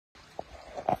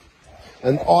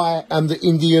and I am the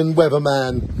Indian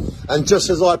weatherman. And just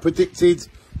as I predicted,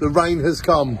 the rain has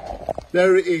come.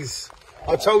 There it is.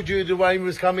 I told you the rain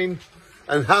was coming,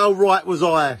 and how right was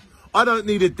I? I don't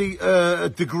need a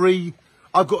degree.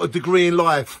 I've got a degree in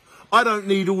life. I don't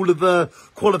need all of the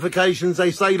qualifications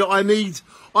they say that I need.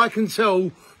 I can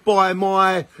tell by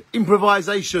my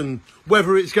improvisation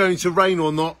whether it's going to rain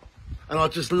or not, and I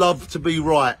just love to be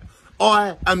right.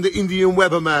 I am the Indian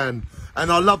weatherman,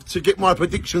 and I love to get my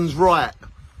predictions right.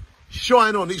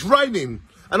 Shine on, it's raining,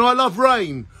 and I love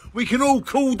rain. We can all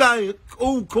cool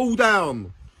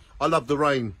down. I love the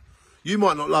rain. You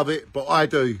might not love it, but I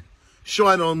do.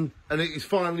 Shine on, and it has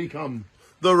finally come.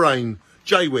 The rain.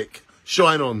 Jaywick,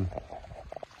 shine on.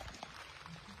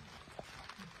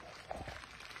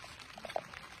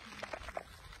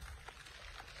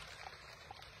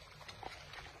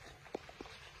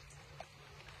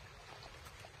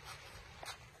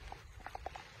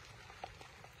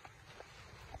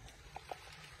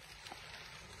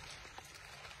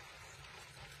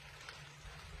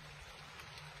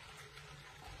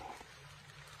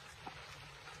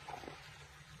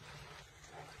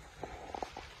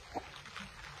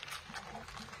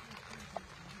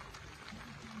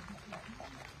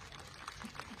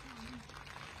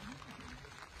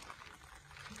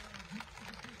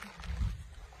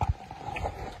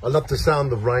 I love the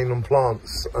sound of rain on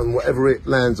plants and whatever it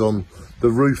lands on. The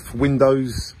roof,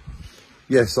 windows.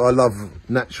 Yes, I love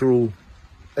natural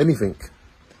anything.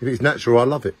 If it's natural, I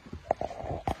love it.